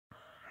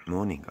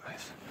Morning,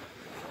 guys.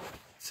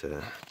 It's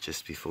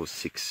just before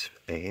 6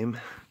 a.m.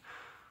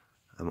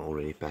 I'm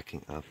already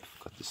packing up.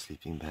 Got the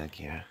sleeping bag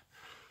here.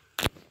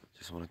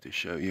 Just wanted to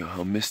show you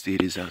how misty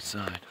it is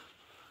outside.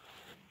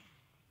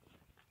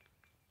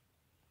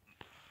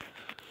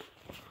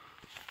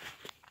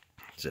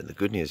 So the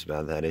good news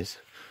about that is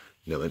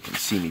no one can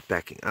see me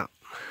packing up.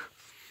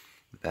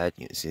 The bad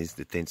news is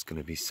the tent's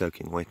going to be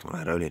soaking wet when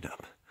I roll it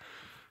up.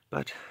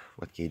 But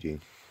what can you do?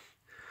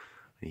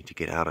 I need to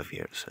get out of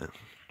here, so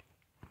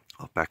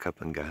I'll pack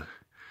up and go.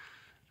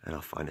 And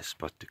I'll find a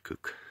spot to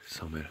cook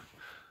somewhere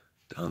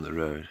down the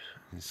road.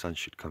 And the sun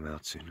should come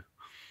out soon.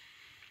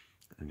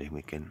 And then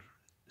we can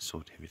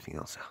sort everything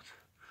else out.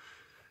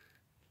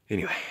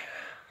 Anyway,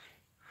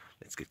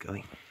 let's get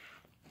going.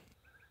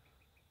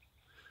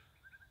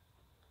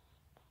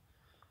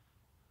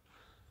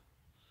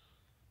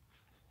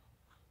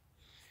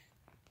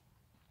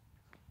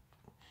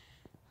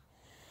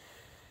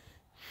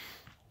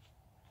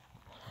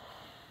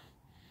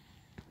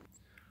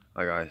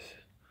 Hi guys,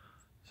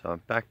 so I'm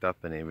packed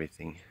up and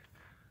everything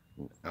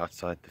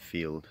outside the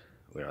field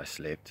where I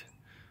slept,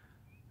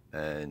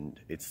 and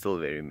it's still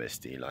very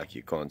misty. Like,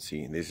 you can't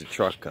see, there's a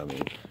truck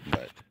coming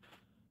but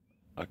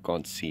I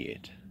can't see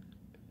it.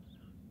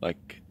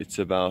 Like, it's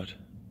about,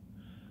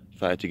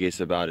 if I had to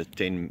guess, about a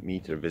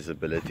 10-meter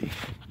visibility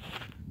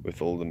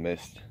with all the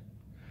mist,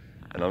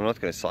 and I'm not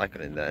going to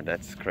cycle in that.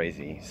 That's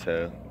crazy.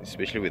 So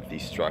especially with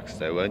these trucks,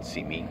 they won't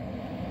see me.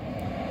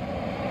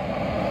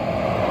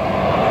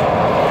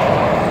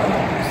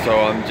 So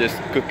I'm just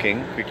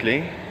cooking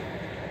quickly,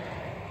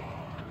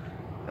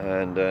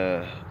 and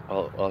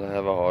I'll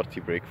have a hearty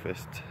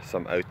breakfast,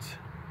 some oats.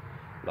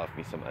 Love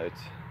me some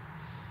oats.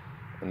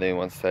 And then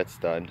once that's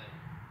done,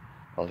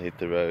 I'll hit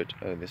the road.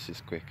 Oh, this is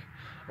quick.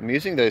 I'm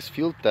using those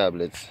fuel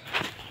tablets.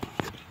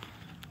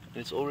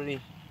 It's already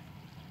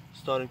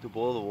starting to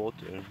boil the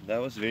water.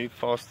 That was very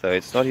fast though.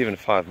 It's not even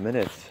 5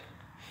 minutes.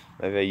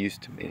 Maybe I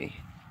used too many.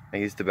 I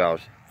used about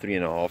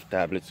 3.5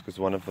 tablets because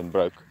one of them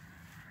broke.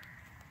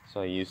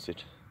 So I used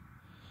it.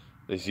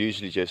 There's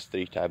usually just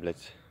 3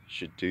 tablets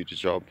should do the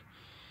job.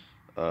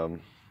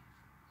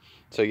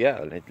 So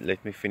yeah,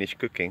 let me finish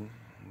cooking.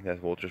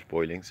 That water's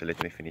boiling, so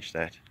let me finish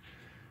that,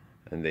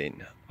 and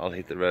then I'll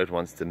hit the road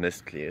once the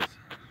mist clears.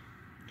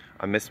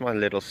 I miss my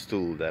little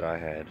stool that I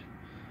had.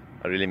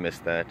 I really miss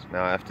that.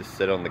 Now I have to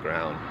sit on the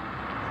ground,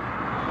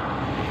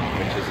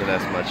 which isn't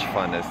as much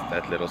fun as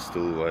that little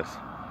stool was.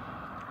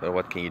 But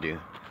what can you do?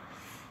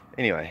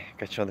 Anyway,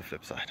 catch you on the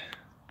flip side.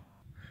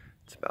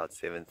 It's about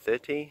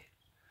 7:30.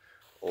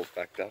 All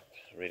packed up,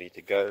 ready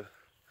to go.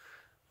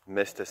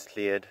 Mist has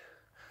cleared.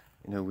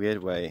 In a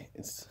weird way,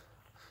 it's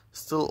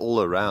still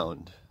all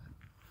around.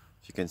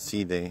 If you can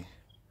see there,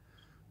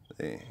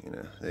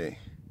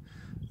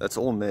 that's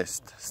all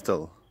mist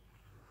still,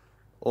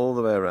 all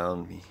the way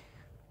around me,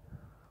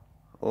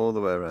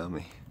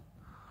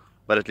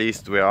 But at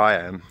least where I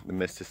am, the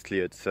mist is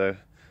cleared, so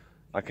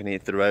I can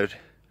hit the road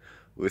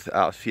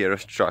without fear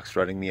of trucks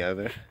running me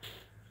over.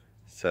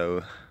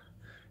 So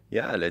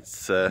yeah,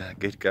 let's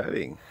get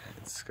going.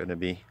 It's gonna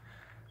be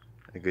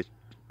a good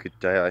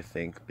day, I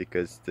think,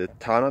 because the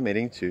town I'm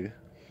heading to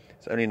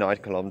is only 9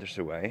 kilometers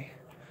away,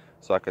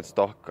 so I can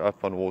stock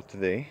up on water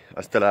there.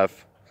 I still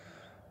have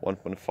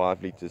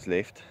 1.5 liters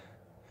left,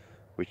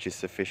 which is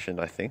sufficient,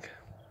 I think.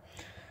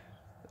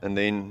 And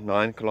then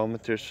 9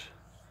 kilometers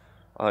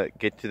I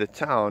get to the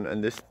town,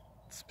 and this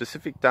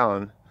specific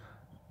town,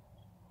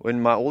 when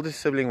my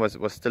oldest sibling was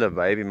still a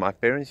baby, my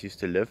parents used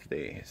to live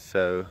there.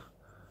 So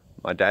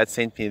my dad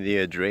sent me the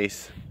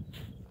address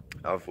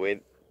of where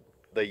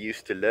they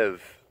used to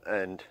live,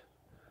 and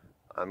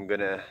I'm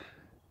gonna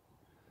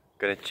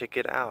check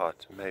it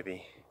out,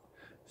 maybe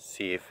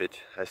see if it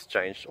has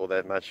changed all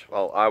that much.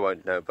 Well, I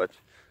won't know, but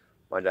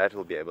my dad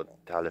will be able to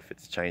tell if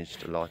it's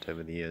changed a lot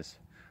over the years.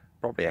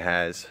 Probably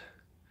has.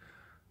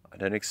 I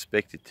don't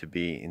expect it to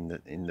be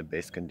in the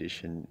best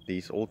condition.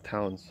 These old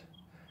towns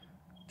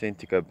tend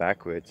to go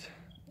backwards.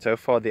 So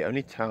far, the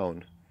only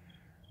town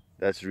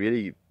that's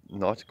really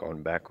not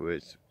gone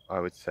backwards, I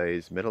would say,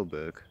 is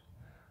Middelburg.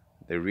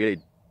 They're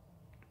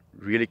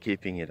really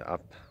keeping it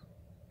up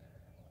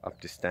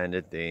to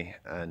standard there,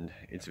 and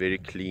it's very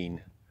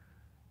clean.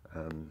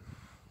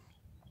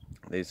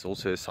 There's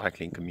also a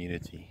cycling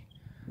community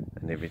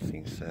and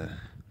everything. So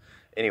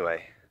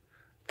anyway,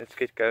 let's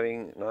get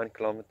going. 9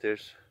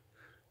 kilometers.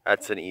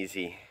 That's an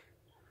easy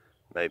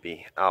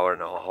maybe hour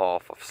and a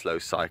half of slow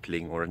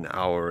cycling, or an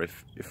hour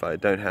if I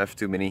don't have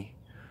too many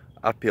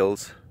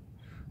uphills.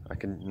 I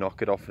can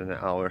knock it off in an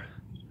hour,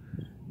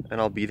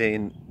 and I'll be there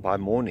by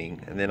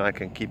morning, and then I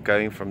can keep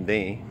going from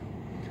there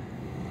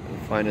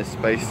and find a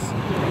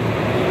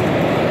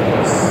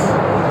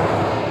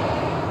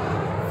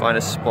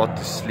spot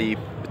to sleep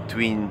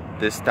between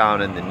this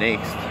town and the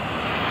next.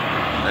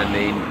 And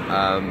then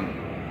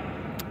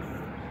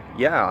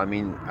yeah, I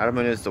mean,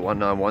 Adamon is the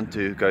one I want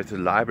to go to the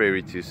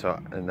library to, so,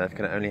 and that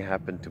can only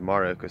happen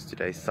tomorrow because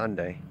today's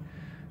Sunday.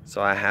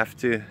 So I have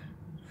to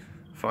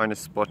find a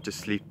spot to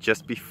sleep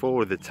just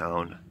before the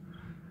town.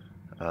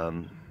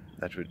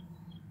 That would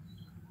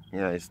you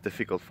know, it's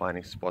difficult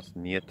finding spots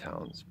near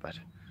towns, but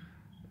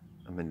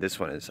I mean, this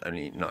one is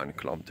only 9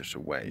 kilometers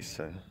away,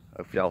 so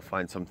hopefully I'll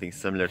find something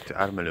similar to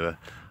Ermelo.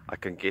 I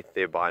can get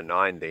there by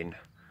 9 then,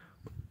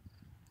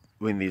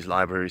 when these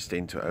libraries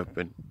tend to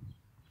open,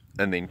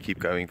 and then keep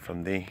going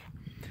from there.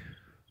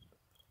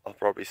 I'll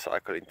probably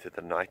cycle into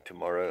the night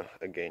tomorrow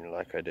again,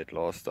 like I did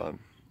last time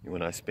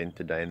when I spent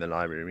the day in the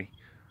library,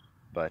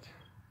 but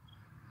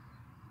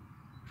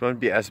it won't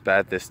be as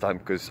bad this time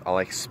because I'll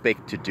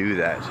expect to do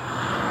that.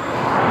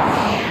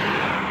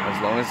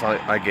 As long as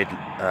I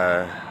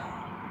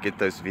get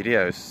those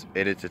videos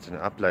edited and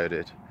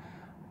uploaded,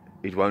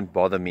 it won't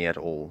bother me at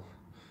all.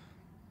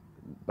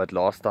 But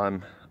last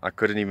time I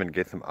couldn't even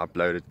get them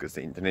uploaded because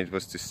the internet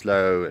was too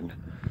slow, and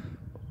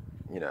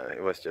you know,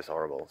 it was just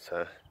horrible.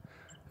 So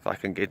if I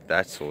can get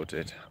that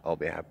sorted, I'll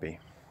be happy.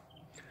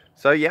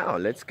 So yeah,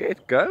 let's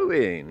get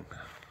going.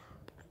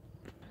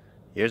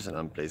 Here's an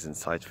unpleasant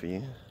sight for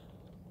you.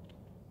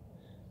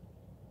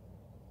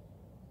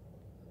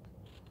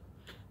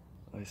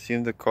 I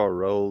assume the car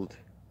rolled,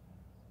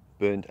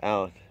 burnt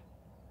out,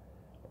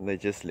 and they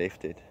just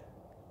left it.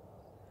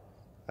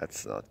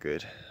 That's not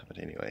good. But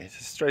anyway, it's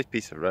a straight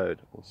piece of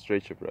road, or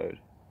stretch of road.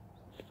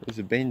 There's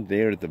a bend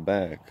there at the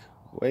back,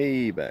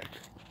 way back.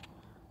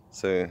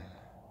 So,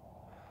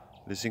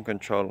 losing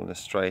control on a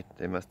straight,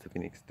 there must have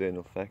been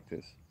external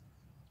factors.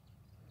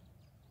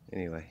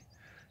 Anyway,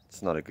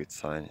 it's not a good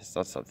sign. It's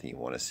not something you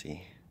want to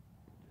see.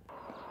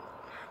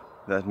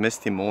 That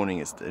misty morning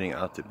is turning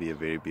out to be a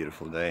very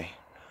beautiful day.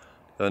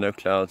 There are no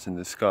clouds in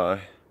the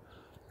sky,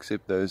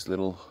 except those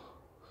little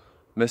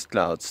mist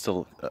clouds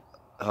still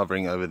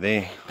hovering over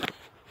there.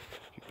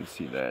 You can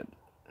see that.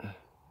 I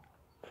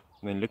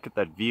mean, look at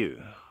that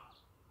view.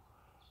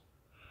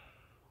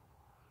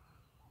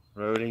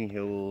 Rolling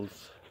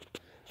hills,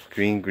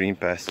 green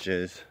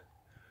pastures.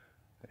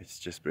 It's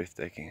just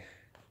breathtaking.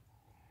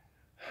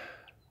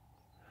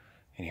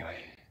 Anyway,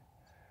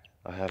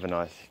 I have a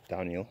nice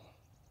downhill,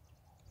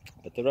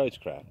 but the road's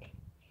crap,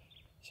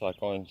 so I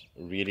can't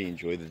really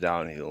enjoy the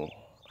downhill.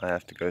 I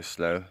have to go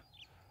slow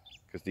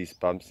because these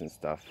bumps and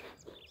stuff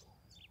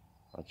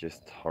are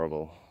just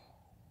horrible.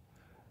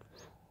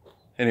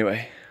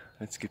 Anyway,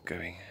 let's keep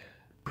going.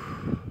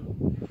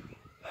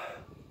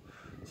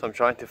 So I'm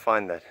trying to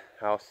find that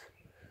house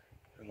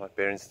that my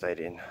parents stayed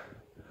in,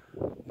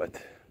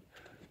 but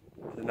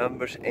the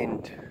numbers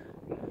end,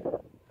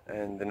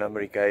 and the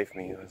number he gave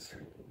me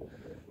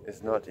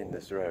is not in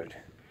this road,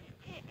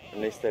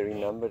 unless they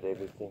renumbered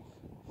everything.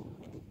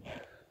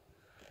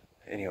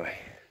 Anyway,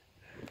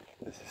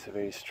 this is a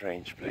very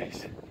strange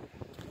place.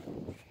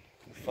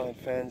 You find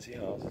fancy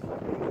houses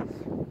like this,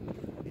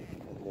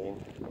 and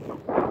then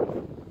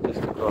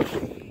just across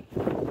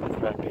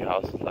crappy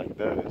houses like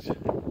those.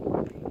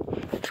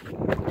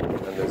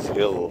 And this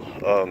hill,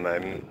 oh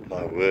man,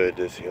 my word,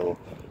 this hill.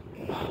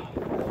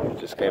 It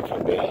just came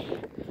from there.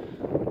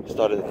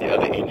 Started at the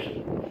other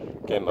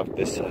end, came up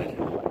this side.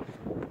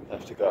 I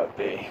have to go up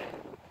there.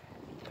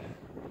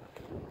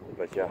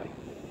 But yeah,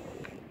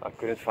 I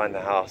couldn't find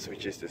the house,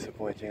 which is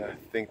disappointing. I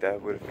think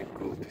that would have been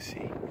cool to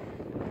see.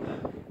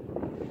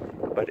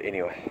 But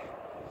anyway,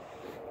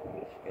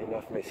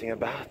 enough messing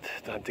about.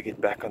 Time to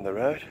get back on the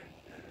road.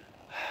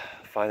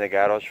 Find a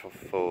garage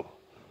for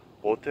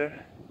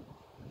water.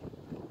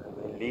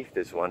 And then leave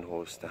this one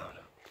horse town.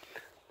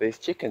 There's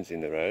chickens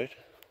in the road.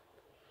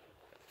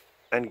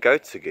 And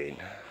goats again.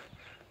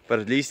 But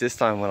at least this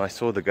time when I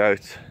saw the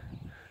goats,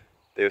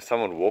 there was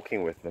someone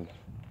walking with them.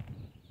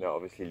 You know,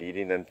 obviously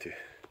leading them to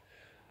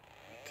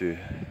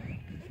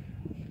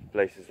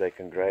places they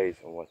can graze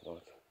or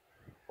whatnot.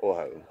 Or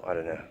home, I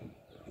don't know.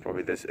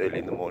 Probably this early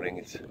in the morning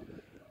it's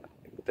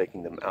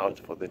taking them out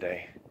for the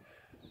day.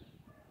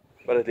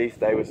 But at least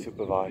they were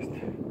supervised.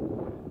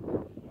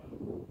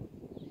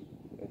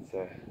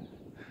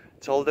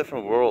 It's a whole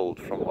different world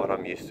from what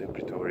I'm used to in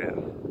Pretoria.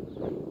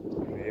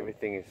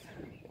 Everything is,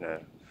 you know,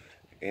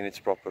 in its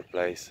proper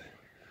place.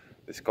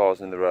 There's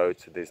cars in the road,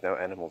 so there's no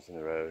animals in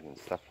the road and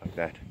stuff like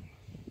that.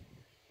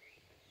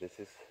 This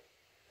is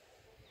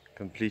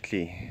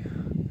completely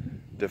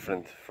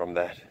different from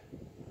that.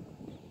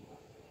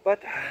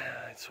 But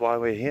it's why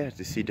we're here,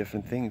 to see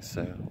different things,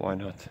 so why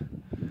not?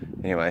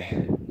 Anyway,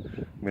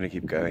 I'm gonna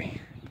keep going.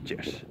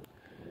 Cheers.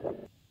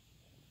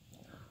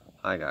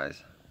 Hi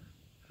guys.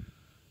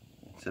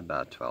 It's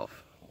about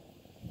 12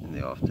 in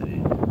the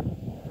afternoon.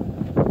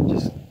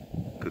 Just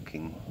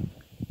cooking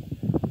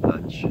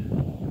lunch.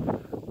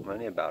 I'm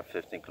only about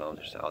 15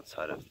 kilometers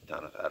outside of the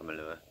town of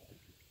Ermelo,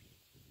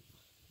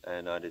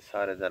 and I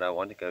decided that I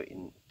want to go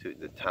into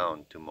the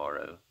town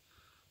tomorrow,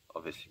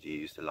 obviously to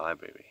use the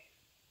library.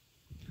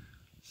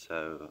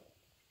 So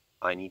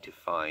I need to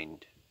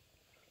find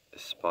a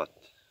spot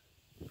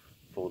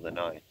for the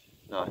night.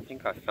 Now I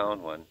think I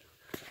found one.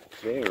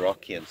 It's very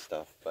rocky and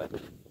stuff, but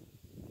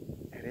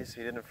it is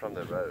hidden from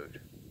the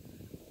road.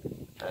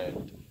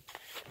 And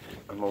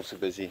I'm also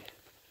busy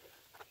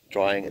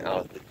drying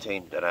out the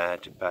tent that I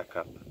had to pack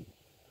up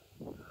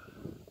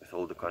with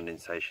all the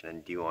condensation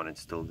and dew on it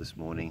still this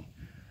morning.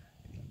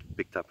 It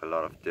picked up a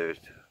lot of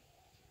dirt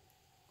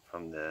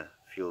from the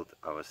field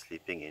I was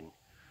sleeping in,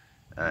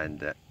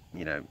 and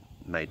you know,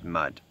 made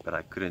mud, but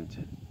I couldn't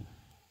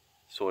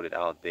sort it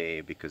out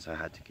there because I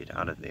had to get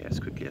out of there as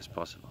quickly as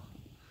possible.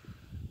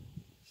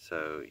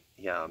 So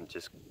yeah, I'm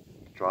just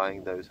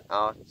drying those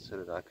out so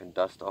that I can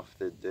dust off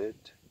the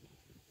dirt,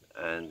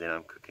 and then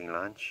I'm cooking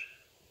lunch.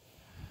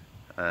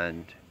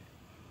 And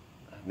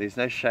there's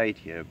no shade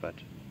here, but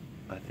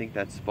I think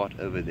that spot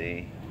over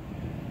there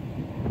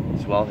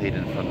is well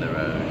hidden from the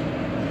road,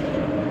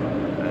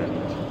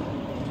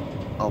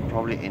 and I'll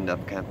probably end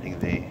up camping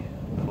there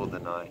for the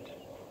night.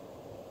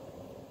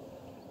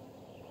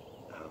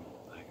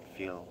 I can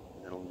feel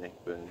a little neck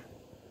burn.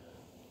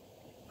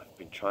 I've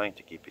been trying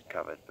to keep it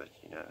covered, but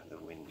you know, the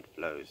wind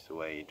blows the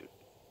way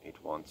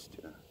it wants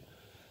to,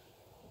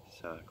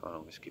 so I can't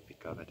always keep it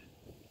covered.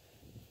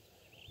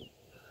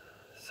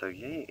 So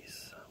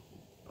yes,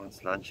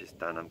 once lunch is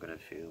done, I'm gonna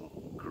feel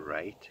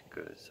great,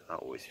 because I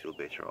always feel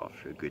better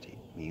after a good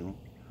meal.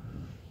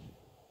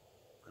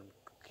 I'm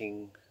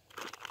cooking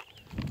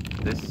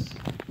this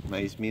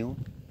maize meal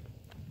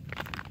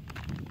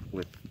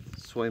with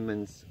soy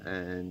mince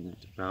and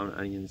brown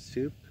onion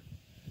soup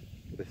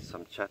with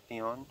some chutney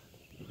on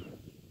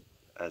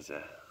as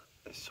a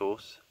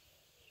sauce.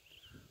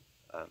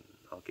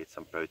 I'll get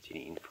some protein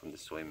in from the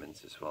soy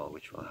mince as well,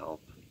 which will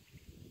help.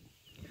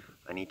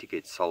 I need to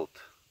get salt.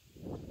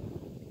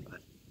 I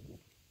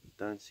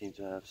don't seem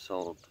to have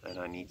salt, and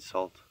I need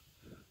salt.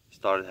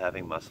 Started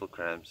having muscle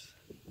cramps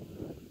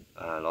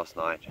last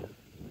night,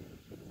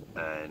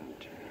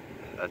 and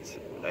that's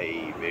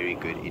a very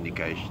good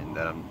indication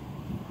that I'm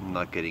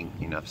not getting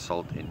enough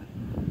salt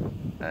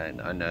in.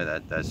 And I know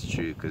that that's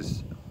true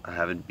because I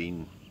haven't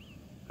been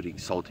putting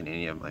salt in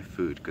any of my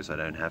food because I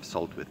don't have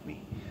salt with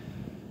me.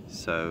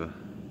 So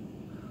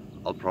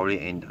I'll probably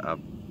end up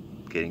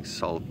getting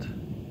salt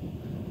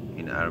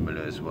in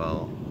Armaloo as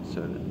well.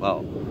 So, well,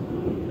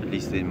 at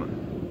least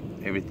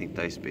then everything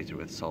tastes better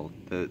with salt.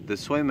 The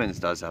soy mince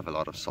does have a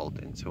lot of salt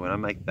in, so when I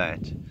make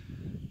that,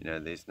 you know,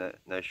 there's no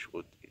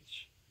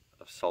shortage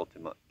of salt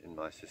in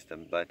my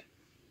system. But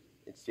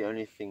it's the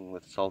only thing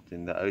with salt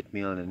in the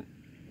oatmeal, and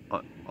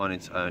on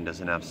its own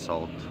doesn't have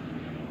salt.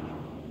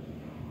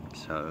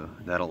 So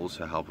that'll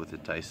also help with the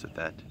taste of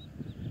that.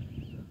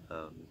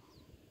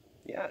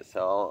 Yeah, so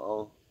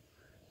I'll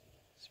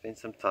spend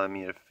some time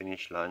here,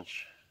 finish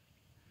lunch,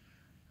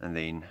 and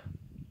then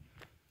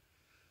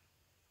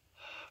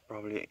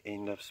probably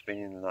end up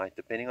spending the night,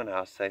 depending on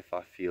how safe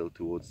I feel,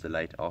 towards the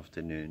late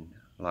afternoon.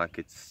 Like,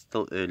 it's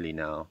still early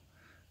now.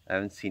 I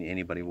haven't seen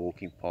anybody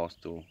walking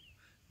past or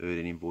heard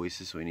any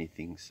voices or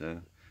anything,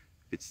 so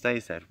if it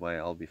stays that way,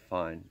 I'll be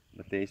fine.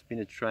 But there's been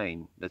a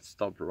train that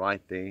stopped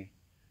right there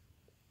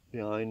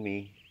behind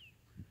me,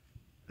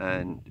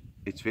 and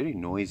it's very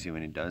noisy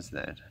when it does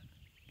that.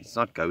 It's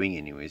not going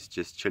anywhere, it's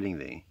just chilling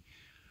there.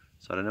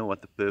 So I don't know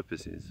what the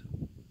purpose is.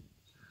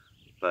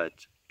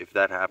 But if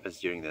that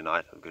happens during the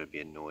night, I'm going to be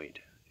annoyed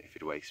if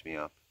it wakes me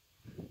up.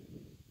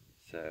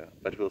 So,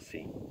 but we'll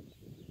see.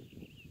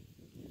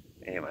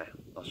 Anyway,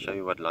 I'll show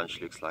you what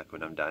lunch looks like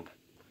when I'm done.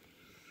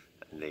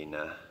 And then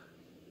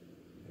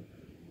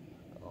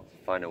I'll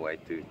find a way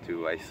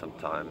to waste some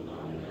time.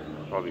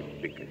 Probably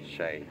pick a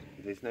shade.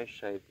 There's no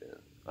shade there.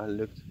 I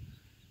looked.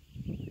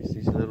 There's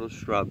these little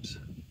shrubs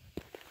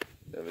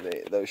over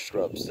there. Those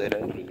shrubs, they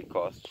don't really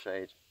cast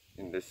shade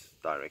in this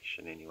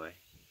direction anyway.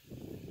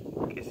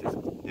 I guess it's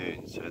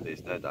noon, so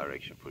there's no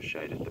direction for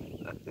shade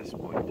at this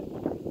point.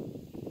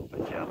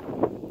 But yeah,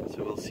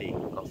 so we'll see.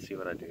 I'll see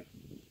what I do.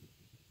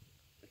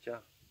 But yeah,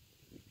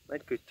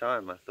 made good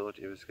time. I thought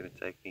it was going to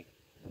take me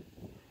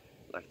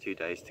like 2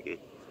 days to get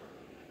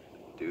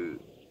to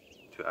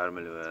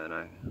Armaloo, and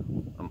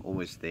I'm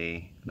almost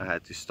there. I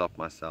had to stop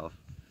myself,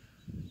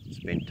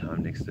 spend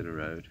time next to the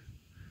road.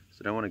 So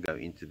I don't want to go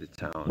into the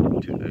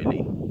town too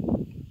early,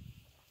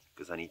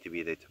 because I need to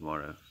be there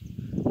tomorrow.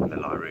 The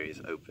library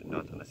is open,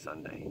 not on a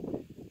Sunday.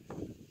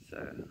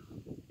 So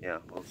yeah,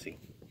 we'll see.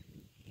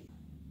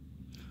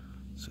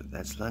 So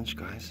that's lunch,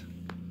 guys.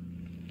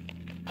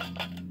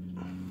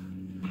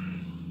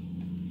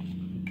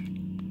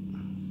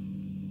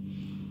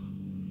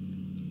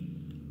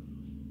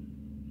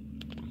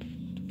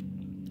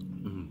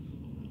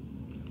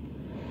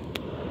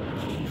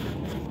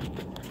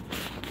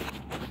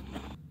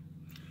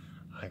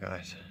 Hi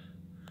guys,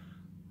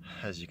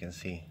 as you can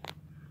see,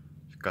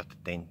 I've got the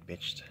tent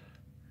pitched.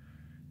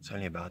 It's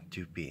only about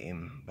 2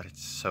 p.m, but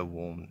it's so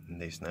warm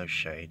and there's no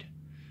shade.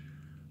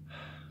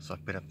 So I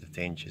put up the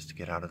tent just to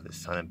get out of the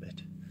sun a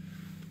bit.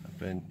 I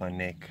burned my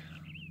neck,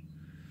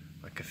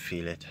 I could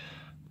feel it.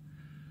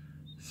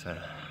 So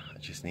I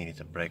just needed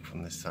a break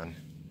from the sun.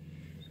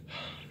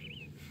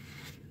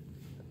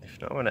 If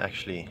no one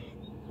actually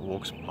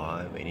walks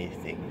by or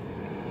anything,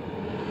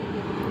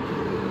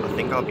 I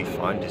think I'll be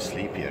fine to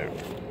sleep here,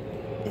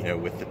 you know,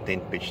 with the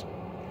tent pitched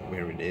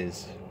where it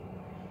is.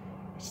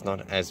 It's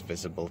not as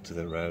visible to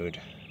the road,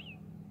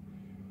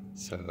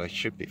 so I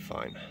should be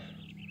fine.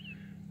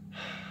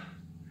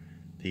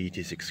 The heat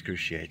is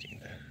excruciating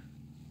though.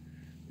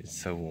 It's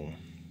so warm.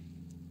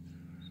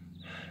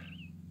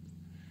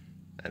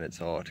 and it's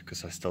hard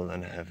because I still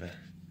don't have a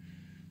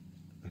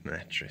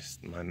mattress.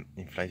 My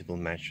inflatable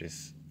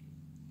mattress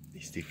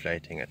is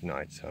deflating at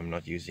night, so I'm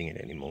not using it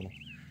anymore,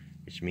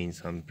 which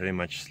means I'm pretty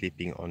much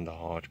sleeping on the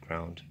hard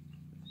ground,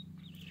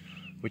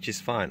 which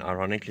is fine.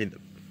 Ironically, the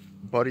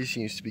body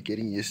seems to be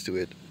getting used to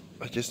it.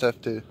 I just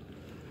have to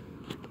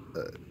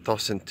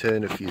toss and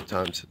turn a few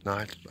times at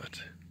night,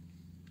 but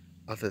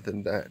other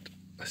than that,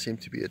 I seem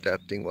to be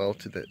adapting well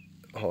to the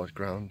hard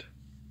ground.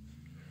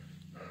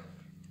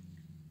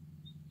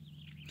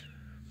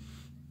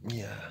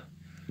 Yeah,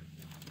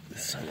 the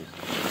sun is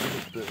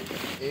really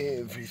burning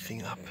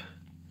everything up.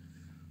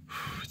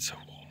 It's so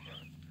warm.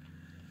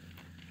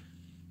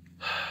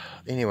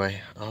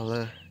 Anyway,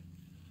 I'll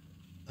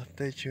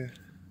update you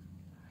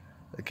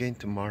again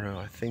tomorrow.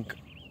 I think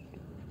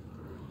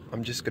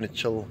I'm just gonna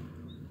chill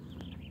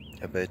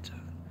a bit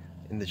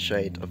in the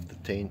shade of the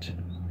tent,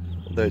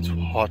 although it's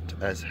hot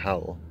as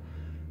hell.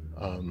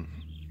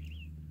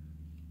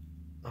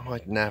 I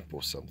might nap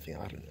or something,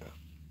 I don't know,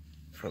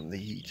 from the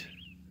heat,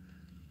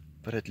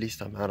 but at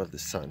least I'm out of the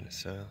sun,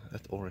 so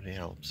that already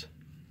helps.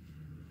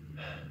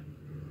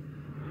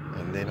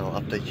 And then I'll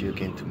update you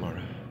again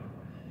tomorrow.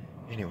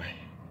 Anyway,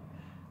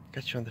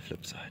 catch you on the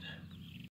flip side.